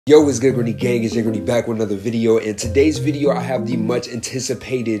Yo, what's good, Granny Gang? It's Granny back with another video. In today's video, I have the much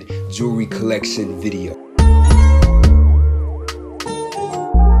anticipated jewelry collection video.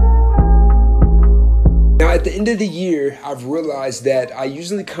 Now, at the end of the year, I've realized that I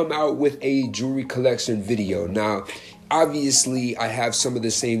usually come out with a jewelry collection video. Now, obviously, I have some of the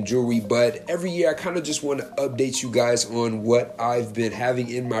same jewelry, but every year I kind of just want to update you guys on what I've been having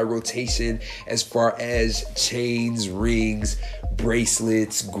in my rotation as far as chains, rings,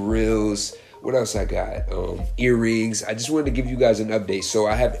 bracelets, grills. What else I got? Earrings. I just wanted to give you guys an update. So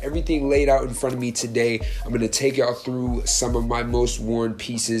I have everything laid out in front of me today. I'm going to take y'all through some of my most worn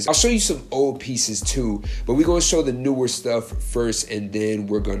pieces. I'll show you some old pieces too, but we're going to show the newer stuff first, and then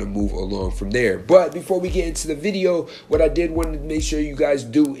we're going to move along from there. But before we get into the video, what I did want to make sure you guys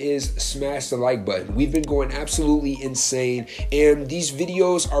do is smash the like button. We've been going absolutely insane, and these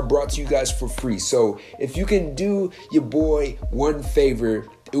videos are brought to you guys for free. So if you can do your boy one favor,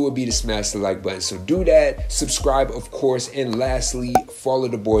 it would be to smash the like button. So do that, subscribe of course, and lastly, follow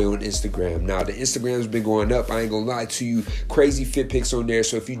the boy on Instagram. Now the Instagram's been going up, I ain't gonna lie to you, crazy fit pics on there.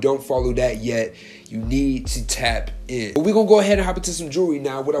 So if you don't follow that yet, you need to tap in. But we're gonna go ahead and hop into some jewelry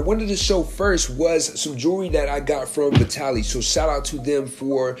now. What I wanted to show first was some jewelry that I got from VITALY. So shout out to them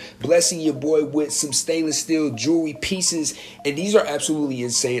for blessing your boy with some stainless steel jewelry pieces. And these are absolutely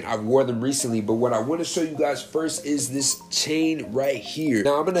insane. I've worn them recently, but what I want to show you guys first is this chain right here.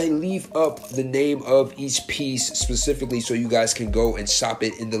 Now I'm gonna leave up the name of each piece specifically so you guys can go and shop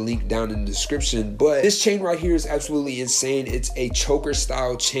it in the link down in the description. But this chain right here is absolutely insane. It's a choker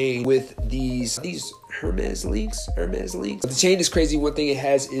style chain with these Hermes links. But the chain is crazy. One thing it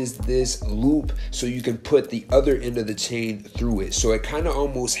has is this loop, so you can put the other end of the chain through it. So it kind of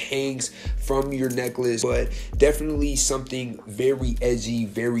almost hangs from your necklace, but definitely something very edgy,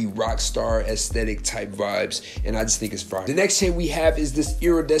 very rock star aesthetic type vibes, and I just think it's fire. The next chain we have is this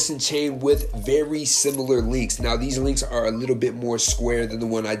iridescent chain with very similar links. Now these links are a little bit more square than the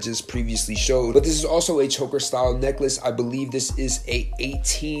one I just previously showed, but this is also a choker style necklace. I believe this is a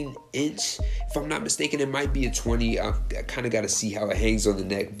 18-inch. If I'm not mistaken, it might be a 20. I kind of got to see how it hangs on the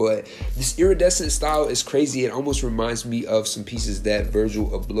neck, but this iridescent style is crazy. It almost reminds me of some pieces that Virgil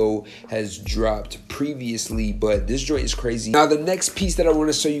Abloh has dropped previously, but this joint is crazy. Now the next piece that I want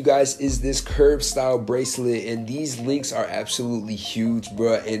to show you guys is this curved style bracelet, and these links are absolutely huge,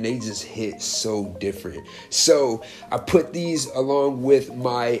 bruh, and they just hit so different. So I put these along with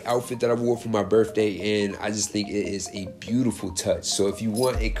my outfit that I wore for my birthday, and I just think it is a beautiful touch. So if you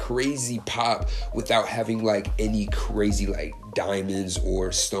want a crazy pop without having like any crazy like diamonds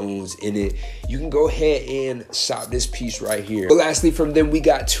or stones in it, you can go ahead and shop this piece right here. But lastly, from them we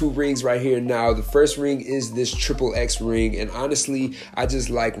got two rings right here. Now the first ring is this XXX ring, and honestly I just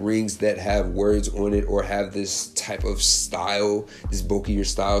like rings that have words on it or have this type of style, this bulkier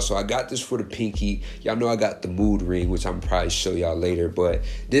style. So I got this for the pinky. Y'all know I got the mood ring, which I'm probably show y'all later, but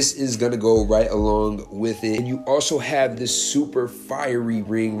this is gonna go right along with it. And you also have this super fiery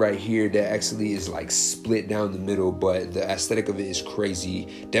ring right here that actually is like split down the middle, but the aesthetic of it is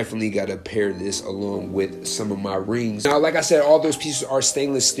crazy. Definitely got to pair this along with some of my rings. Now like I said, all those pieces are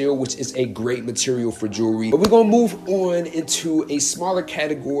stainless steel, which is a great material for jewelry. But we're gonna move on into a smaller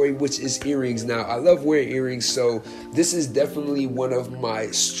category, which is earrings. Now I love wearing earrings, so this is definitely one of my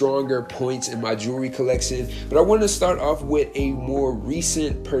stronger points in my jewelry collection. But I want to start off with a more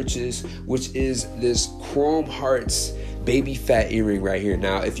recent purchase, which is this Chrome Hearts baby fat earring right here.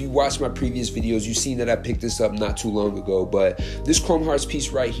 Now if you watch my previous videos, you've seen that I picked this up not too long ago, but this Chrome Hearts piece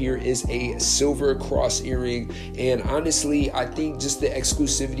right here is a silver cross earring, and honestly I think just the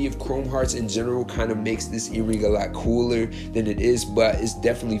exclusivity of Chrome Hearts in general kind of makes this earring a lot cooler than it is, but it's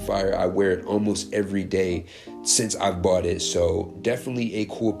definitely fire. I wear it almost every day since I've bought it, so definitely a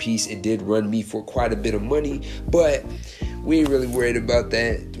cool piece. It did run me for quite a bit of money, but we ain't really worried about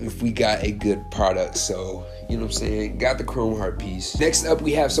that if we got a good product. So you know what I'm saying, got the Chrome Heart piece. Next up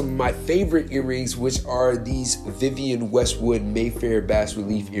we have some of my favorite earrings, which are these VIVIENNE Westwood Mayfair Bas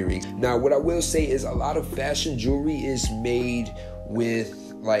Relief earrings. Now what I will say is a lot of fashion jewelry is made with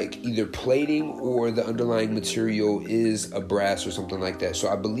like either plating or the underlying material is a brass or something like that. So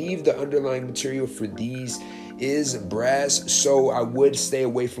I believe the underlying material for these is brass, so I would stay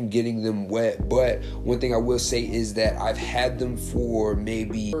away from getting them wet. But one thing I will say is that I've had them for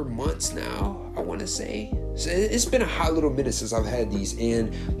maybe 4 months now, I want to say. So it's been a hot little minute since I've had these,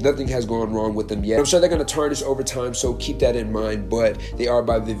 and nothing has gone wrong with them yet. I'm sure they're going to tarnish over time, so keep that in mind. But they are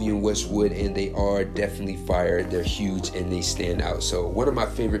by VIVIENNE Westwood, and they are definitely fire. They're huge, and they stand out. So one of my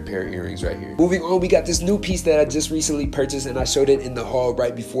favorite pair of earrings right here. Moving on, we got this new piece that I just recently purchased, and I showed it in the haul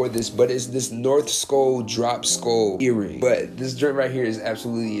right before this, but it's this North Skull drop skull earring. But this joint right here is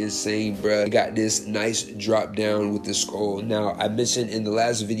absolutely insane, bruh. It got this nice drop down with the skull. Now, I mentioned in the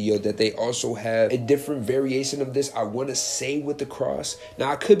last video that they also have a different variation of this. I want to say with the cross.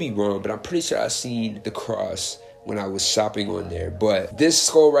 Now, I could be wrong, but I'm pretty sure I've seen the cross when I was shopping on there. But this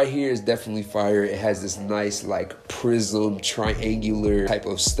skull right here is definitely fire. It has this nice like prism triangular type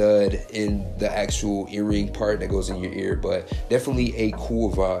of stud in the actual earring part that goes in your ear, but definitely a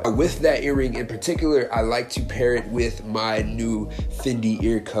cool vibe. With that earring in particular, I like to pair it with my new Fendi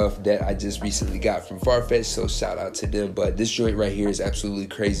ear cuff that I just recently got from Farfetch, so shout out to them. But this joint right here is absolutely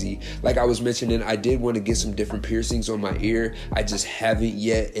crazy. Like I was mentioning, I did want to get some different piercings on my ear. I just haven't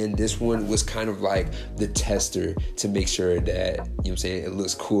yet, and this one was kind of like the tester to make sure that, you know what I'm saying, it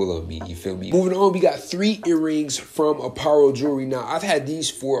looks cool on me, you feel me? Moving on, we got 3 earrings from Aporro Jewelry. Now, I've had these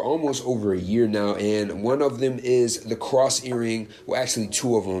for almost over a year now, and one of them is the cross earring. Well, actually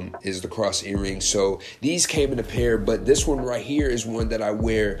 2 of them is the cross earring. So these came in a pair, but this one right here is one that I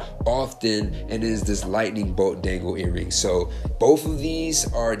wear often, and it is this lightning bolt dangle earring. So both of these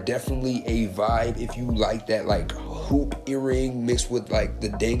are definitely a vibe. If you like that like hoop earring mixed with like the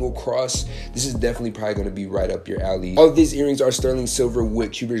dangle cross, this is definitely probably going to be right up your alley. All of these earrings are sterling silver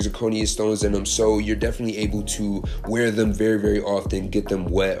with cubic zirconia stones in them, so you're definitely able to wear them very, very often, get them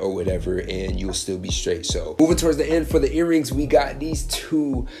wet or whatever, and you'll still be straight. So moving towards the end for the earrings, we got these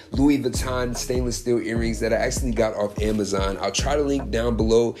 2 Louis Vuitton stainless steel earrings that I actually got off Amazon. I'll try to link down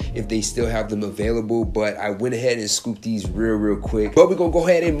below if they still have them available, but I went ahead and scooped these real quick. But we're gonna go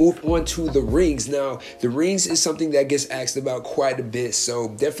ahead and move on to the rings. Now, the rings is something that gets asked about quite a bit, so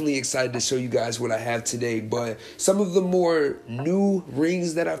definitely excited to show you guys what I have today. But some of the more new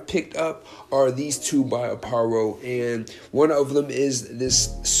rings that I've picked up are these 2 by Aporro, and one of them is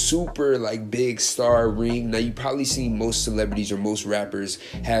this super like big star ring. Now, you probably seen most celebrities or most rappers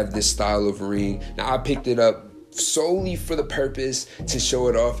have this style of ring. Now, I picked it up solely for the purpose to show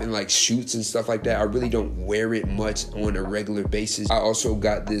it off in like shoots and stuff like that. I really don't wear it much on a regular basis. I also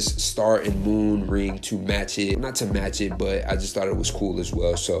got this star and moon ring to match it. Not to match it, but I just thought it was cool as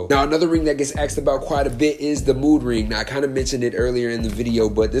well. So now another ring that gets asked about quite a bit is the mood ring. Now, I kind of mentioned it earlier in the video,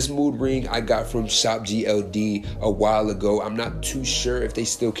 but this mood ring I got from Shop GLD a while ago. I'm not too sure if they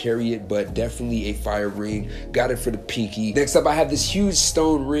still carry it, but definitely a fire ring. Got it for the pinky. Next up, I have this huge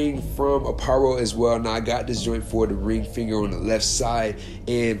stone ring from Aporro as well. Now, I got this joint for the ring finger on the left side,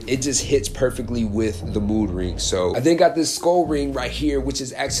 and it just hits perfectly with the mood ring. So I then got this skull ring right here, which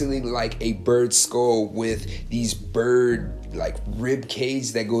is actually like a bird skull with these bird like rib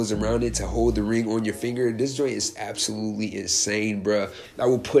cage that goes around it to hold the ring on your finger. This joint is absolutely insane, bruh. I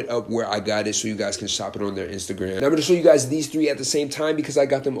will put up where I got it so you guys can shop it on their Instagram. Now, I'm gonna show you guys these 3 at the same time because I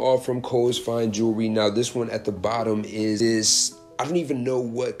got them all from Kohl's Fine Jewelry. Now, this one at the bottom is this, I don't even know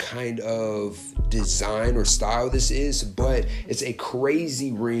what kind of design or style this is, but it's a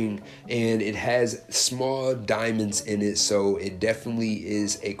crazy ring and it has small diamonds in it, so it definitely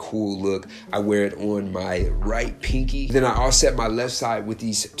is a cool look. I wear it on my right pinky. Then I offset my left side with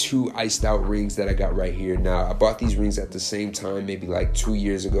these 2 iced out rings that I got right here. Now, I bought these rings at the same time, maybe like 2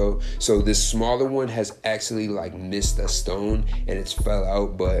 years ago. So this smaller one has actually like missed a stone and it's fell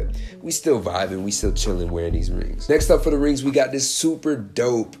out, but we still vibing, we still chilling wearing these rings. Next up for the rings, we got this super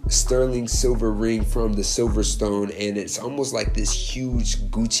dope sterling silver ring from the Silverstone, and it's almost like this huge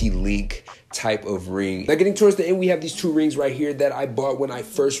Gucci link type of ring. Now, getting towards the end, we have these 2 rings right here that I bought when I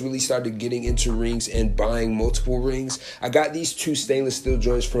first really started getting into rings and buying multiple rings. I got these 2 stainless steel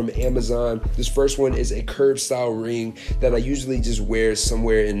joints from Amazon. This first one is a curved style ring that I usually just wear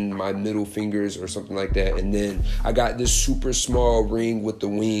somewhere in my middle fingers or something like that. And then I got this super small ring with the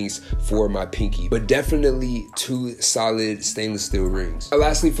wings for my pinky, but definitely 2 solid stainless steel rings. Now,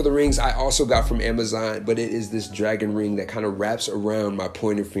 lastly, for the rings, I also got from Amazon, but it is this dragon ring that kind of wraps around my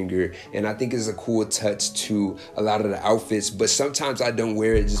pointer finger, and I think it's a cool touch to a lot of the outfits, but sometimes I don't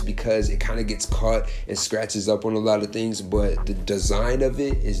wear it just because it kind of gets caught and scratches up on a lot of things, but the design of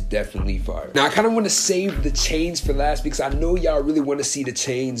it is definitely fire. Now, I kind of want to save the chains for last because I know y'all really want to see the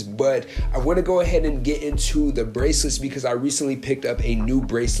chains, but I want to go ahead and get into the bracelets because I recently picked up a new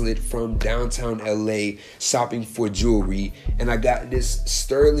bracelet from downtown LA shopping for jewelry, and I got this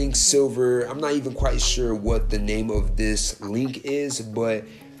sterling silver. I'm not even quite sure what the name of this link is, but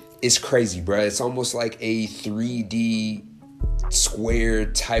it's crazy, bro. It's almost like a 3D square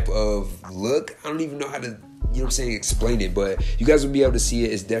type of look. I don't even know how to, you know what I'm saying, explain it, but you guys will be able to see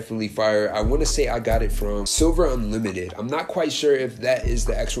it. It's definitely fire. I want to say I got it from Silver Unlimited. I'm not quite sure if that is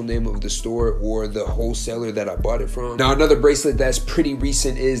the actual name of the store or the wholesaler that I bought it from. Now, another bracelet that's pretty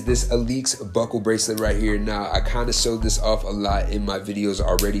recent is this ALYX buckle bracelet right here. Now, I kind of showed this off a lot in my videos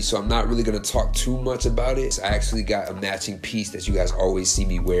already, so I'm not really going to talk too much about it. I actually got a matching piece that you guys always see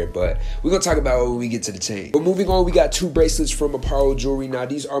me wear, but we're going to talk about it when we get to the chain. But moving on, we got two bracelets from Aporro Jewelry. Now,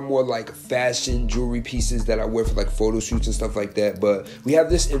 these are more like fashion jewelry pieces that I wear for like photo shoots and stuff like that. But we have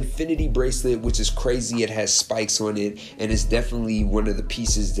this infinity bracelet, which is crazy. It has spikes on it, and it's definitely one of the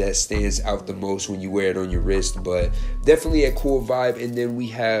pieces that stands out the most when you wear it on your wrist, but definitely a cool vibe. And then we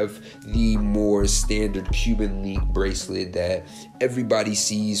have the more standard Cuban link bracelet that everybody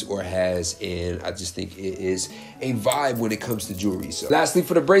sees or has, and I just think it is a vibe when it comes to jewelry. So lastly,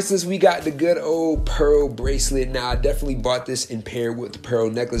 for the bracelets, we got the good old pearl bracelet. Now, I definitely bought this in pair with the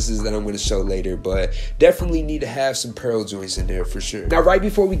pearl necklaces that I'm going to show later, but definitely need to have some pearl joints in there for sure. Now, right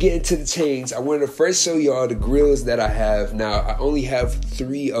before we get into the chains, I wanted to first show y'all the grills that I have. Now, I only have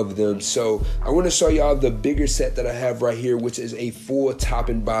 3 of them, so I want to show y'all the bigger set that I have right here, which is a full top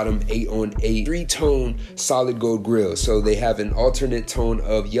and bottom 8-on-8 3-tone solid gold grill. So they have an alternate tone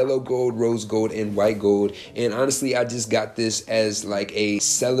of yellow gold, rose gold, and white gold. And honestly, I just got this as like a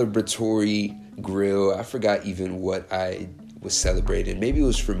celebratory grill. I forgot even what I was celebrating. Maybe it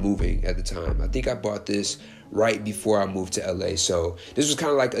was for moving at the time. I think I bought this right before I moved to LA. So this was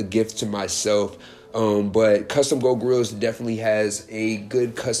kind of like a gift to myself. But Custom Gold Grills definitely has a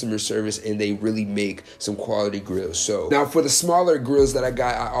good customer service, and they really make some quality grills. So now for the smaller grills that I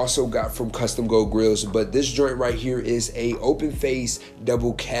got, I also got from Custom Gold Grills, but this joint right here is a open face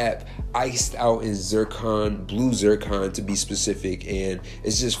double cap iced out in zircon, blue zircon to be specific, and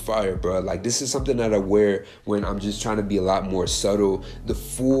it's just fire, bro. Like, this is something that I wear when I'm just trying to be a lot more subtle. The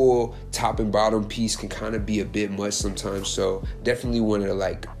full top and bottom piece can kind of be a bit much sometimes, so definitely want to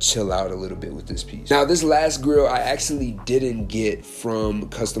like chill out a little bit with this piece. Now, this last grill I actually didn't get from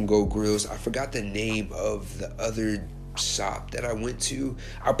Custom Gold Grills. I forgot the name of the other shop that I went to.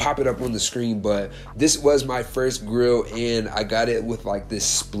 I'll pop it up on the screen, but this was my first grill, and I got it with like this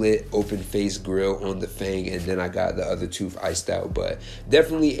split open face grill on the fang, and then I got the other tooth iced out. But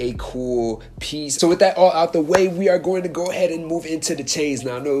definitely a cool piece. So with that all out the way, we are going to go ahead and move into the chains.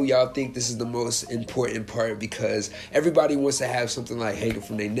 Now, I know y'all think this is the most important part because everybody wants to have something like hanging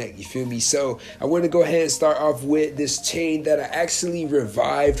from their neck, you feel me? So I want to go ahead and start off with this chain that I actually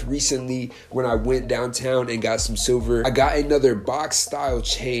revived recently when I went downtown and got some silver. I got another box style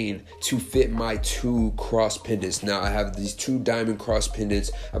chain to fit my 2 cross pendants. Now, I have these 2 diamond cross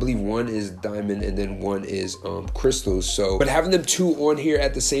pendants. I believe one is diamond and then one is crystals. So, but having them 2 on here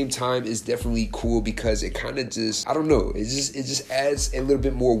at the same time is definitely cool because it kind of just, I don't know, it just adds a little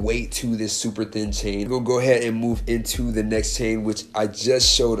bit more weight to this super thin chain. We'll go ahead and move into the next chain, which I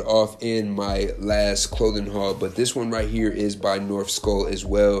just showed off in my last clothing haul, but this one right here is by North Skull as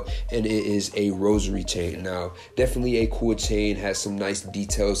well, and it is a rosary chain. Now, definitely a cool chain, has some nice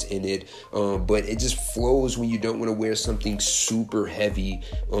details in it, but it just flows when you don't want to wear something super heavy.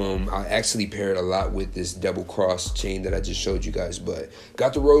 I actually pair it a lot with this double cross chain that I just showed you guys, but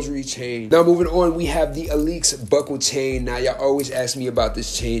got the rosary chain. Now, moving on, we have the ALYX buckle chain. Now, y'all always ask me about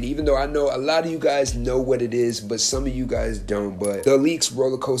this chain, even though I know a lot of you guys know what it is, but some of you guys don't. But the ALYX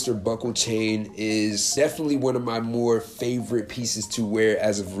roller coaster buckle chain is definitely one of my more favorite pieces to wear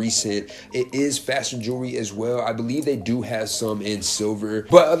as of recent. It is fashion jewelry as well. I believe they do have some in silver,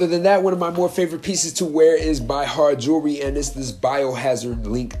 but other than that, one of my more favorite pieces to wear is by Hard Jewelry, and it's this biohazard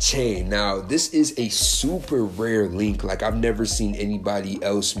link chain. Now, this is a super rare link. Like, I've never seen anybody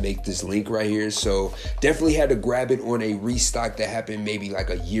else make this link right here, so definitely had to grab it on a restock that happened maybe like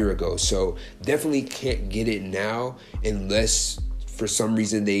a year ago. So definitely can't get it now unless for some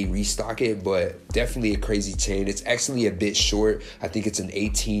reason they restock it, but definitely a crazy chain. It's actually a bit short. I think it's an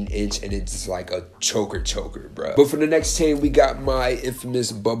 18-inch, and it's like a choker, bro. But for the next chain, we got my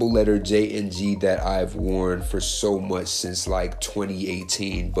infamous bubble letter J&G that I've worn for so much since like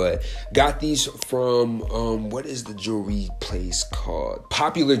 2018. But got these from what is the jewelry place called?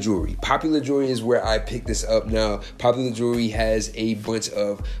 Popular Jewelry. Popular Jewelry is where I picked this up. Now, Popular Jewelry has a bunch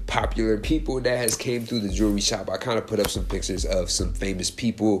of popular people that has came through the jewelry shop. I kind of put up some pictures of some famous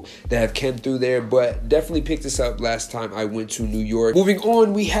people that have come through there, but definitely picked this up last time I went to New York. Moving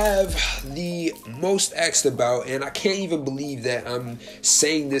on, we have the most asked about, and I can't even believe that I'm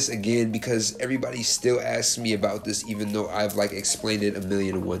saying this again because everybody still asks me about this, even though I've like explained it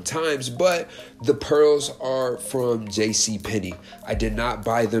 1,000,001 times, but the pearls are from JCPenney. I did not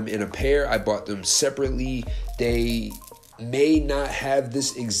buy them in a pair. I bought them separately. They may not have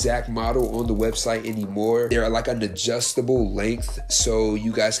this exact model on the website anymore. They're like an adjustable length, so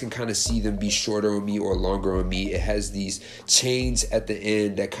you guys can kind of see them be shorter on me or longer on me. It has these chains at the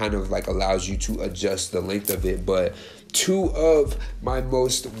end that kind of like allows you to adjust the length of it. But two of my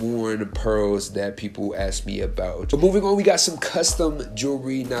most worn pearls that people ask me about. But moving on, we got some custom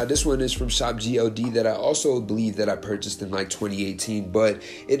jewelry. Now this one is from Shop GLD that I also believe that I purchased in like 2018, but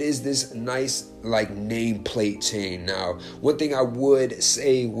it is this nice like nameplate chain. Now one thing I would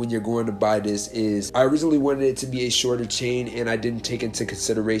say when you're going to buy this is I originally wanted it to be a shorter chain, and I didn't take into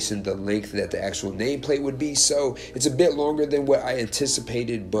consideration the length that the actual nameplate would be, so it's a bit longer than what I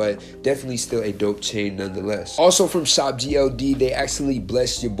anticipated, but definitely still a dope chain nonetheless. Also from Shop GLD, they actually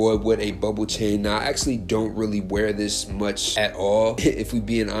blessed your boy with a bubble chain. Now I actually don't really wear this much at all if we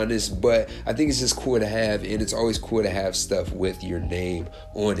being honest, but I think it's just cool to have, and it's always cool to have stuff with your name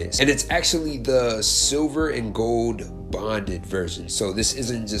on it. And it's actually the silver and gold bonded version, so this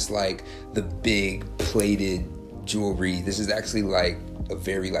isn't just like the big plated jewelry. This is actually like a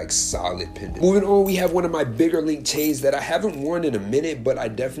very like solid pendant. Moving on, we have one of my bigger link chains that I haven't worn in a minute, but I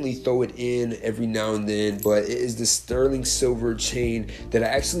definitely throw it in every now and then. But it is the sterling silver chain that I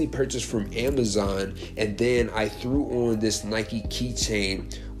actually purchased from Amazon, and then I threw on this Nike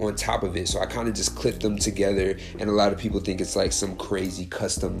keychain on top of it. So I kind of just clipped them together, and a lot of people think it's like some crazy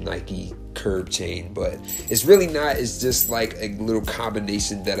custom Nike curb chain, but it's really not. It's just like a little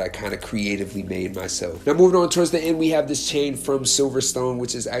combination that I kind of creatively made myself. Now moving on towards the end, we have this chain from Silverstone,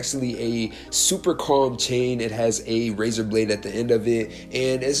 which is actually a super calm chain. It has a razor blade at the end of it,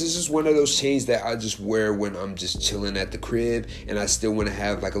 and this is just one of those chains that I just wear when I'm just chilling at the crib and I still want to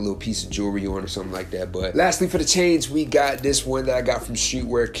have like a little piece of jewelry on or something like that. But lastly, for the chains, we got this one that I got from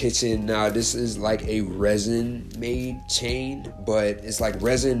Streetwear Kitchen. Now this is like a resin made chain, but it's like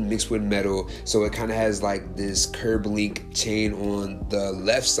resin mixed with metal, so it kind of has like this curb link chain on the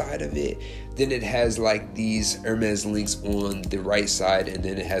left side of it. Then it has like these Hermes links on the right side, and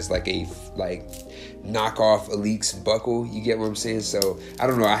then it has like a knockoff ALYX buckle. You get what I'm saying? So I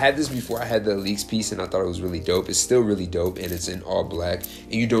don't know, I had this before I had the ALYX piece, and I thought it was really dope. It's still really dope, and it's in all black,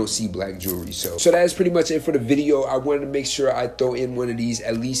 and you don't see black jewelry. So that is pretty much it for the video. I wanted to make sure I throw in one of these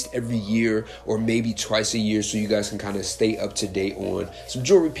at least every year, or maybe twice a year, so you guys can kind of stay up to date on some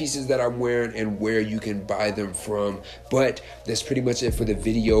jewelry pieces that I'm wearing and where you can buy them from. But that's pretty much it for the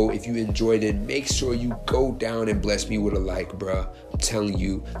video. If you enjoyed it, make sure you go down and bless me with a like, bruh. I'm telling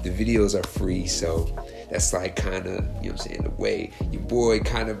you, the videos are free, so that's like kind of, you know what I'm saying, the way your boy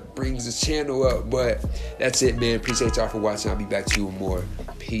kind of brings the channel up. But that's it, man. Appreciate y'all for watching. I'll be back to you with more.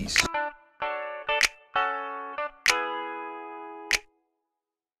 Peace.